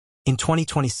In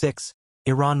 2026,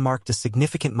 Iran marked a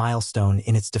significant milestone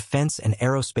in its defense and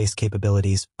aerospace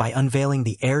capabilities by unveiling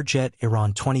the Air Jett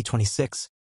Iran 2026,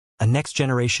 a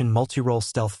next-generation multi-role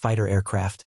stealth fighter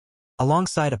aircraft,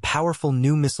 alongside a powerful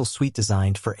new missile suite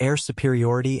designed for air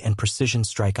superiority and precision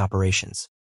strike operations.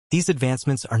 These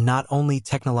advancements are not only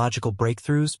technological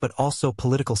breakthroughs but also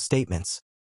political statements,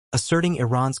 asserting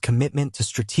Iran's commitment to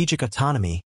strategic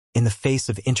autonomy in the face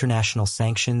of international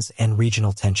sanctions and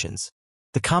regional tensions.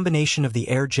 The combination of the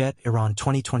Air Jett Iran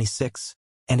 2026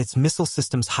 and its missile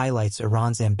systems highlights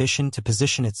Iran's ambition to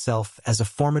position itself as a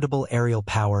formidable aerial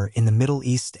power in the Middle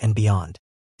East and beyond.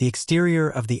 The exterior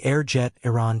of the Air Jett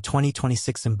Iran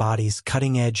 2026 embodies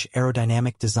cutting-edge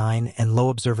aerodynamic design and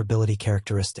low observability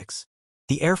characteristics.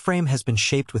 The airframe has been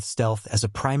shaped with stealth as a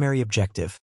primary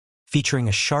objective, featuring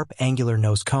a sharp angular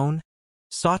nose cone,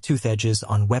 sawtooth edges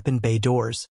on weapon bay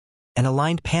doors, and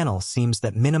aligned panel seams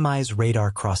that minimize radar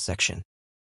cross-section.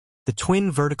 The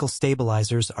twin vertical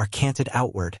stabilizers are canted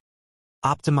outward,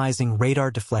 optimizing radar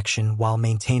deflection while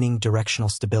maintaining directional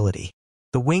stability.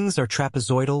 The wings are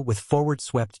trapezoidal with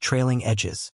forward-swept trailing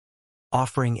edges,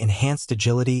 offering enhanced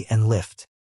agility and lift.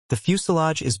 The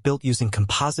fuselage is built using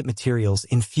composite materials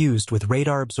infused with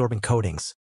radar-absorbent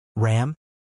coatings, RAM,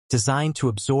 designed to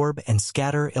absorb and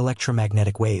scatter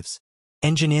electromagnetic waves.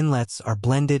 Engine inlets are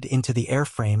blended into the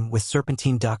airframe with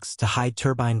serpentine ducts to hide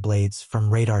turbine blades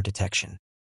from radar detection.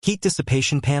 Heat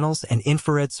dissipation panels and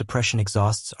infrared suppression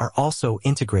exhausts are also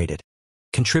integrated,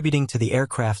 contributing to the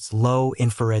aircraft's low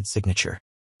infrared signature.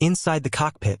 Inside the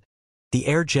cockpit, the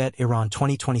Air Jett Iran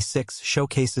 2026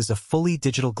 showcases a fully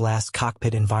digital glass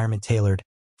cockpit environment tailored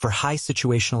for high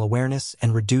situational awareness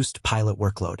and reduced pilot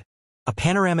workload. A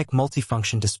panoramic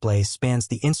multifunction display spans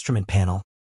the instrument panel,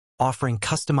 offering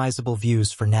customizable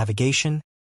views for navigation,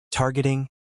 targeting,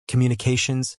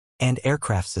 communications, and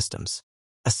aircraft systems.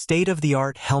 A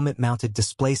state-of-the-art helmet-mounted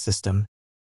display system,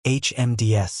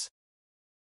 HMDS,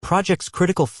 projects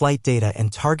critical flight data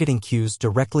and targeting cues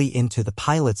directly into the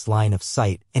pilot's line of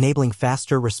sight, enabling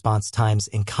faster response times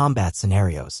in combat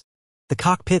scenarios. The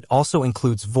cockpit also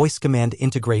includes voice command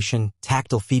integration,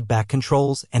 tactile feedback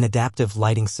controls, and adaptive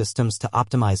lighting systems to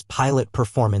optimize pilot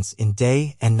performance in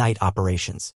day and night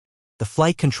operations. The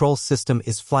flight control system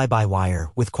is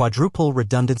fly-by-wire with quadruple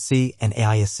redundancy and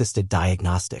AI-assisted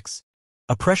diagnostics.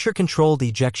 A pressure-controlled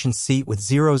ejection seat with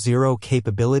 0-0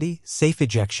 capability, safe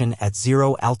ejection at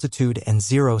 0 altitude and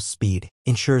 0 speed,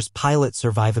 ensures pilot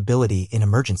survivability in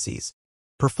emergencies.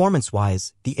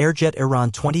 Performance-wise, the Air Jett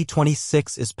Iran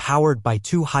 2026 is powered by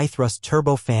two high-thrust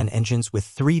turbofan engines with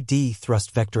 3D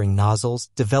thrust vectoring nozzles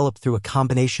developed through a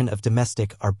combination of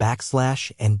domestic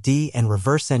R/D and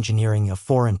reverse engineering of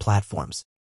foreign platforms.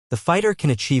 The fighter can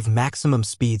achieve maximum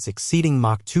speeds exceeding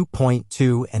Mach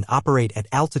 2.2 and operate at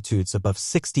altitudes above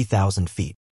 60,000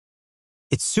 feet.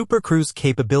 Its supercruise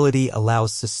capability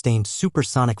allows sustained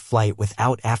supersonic flight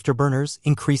without afterburners,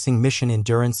 increasing mission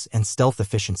endurance and stealth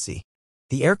efficiency.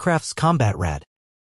 The aircraft's combat rad,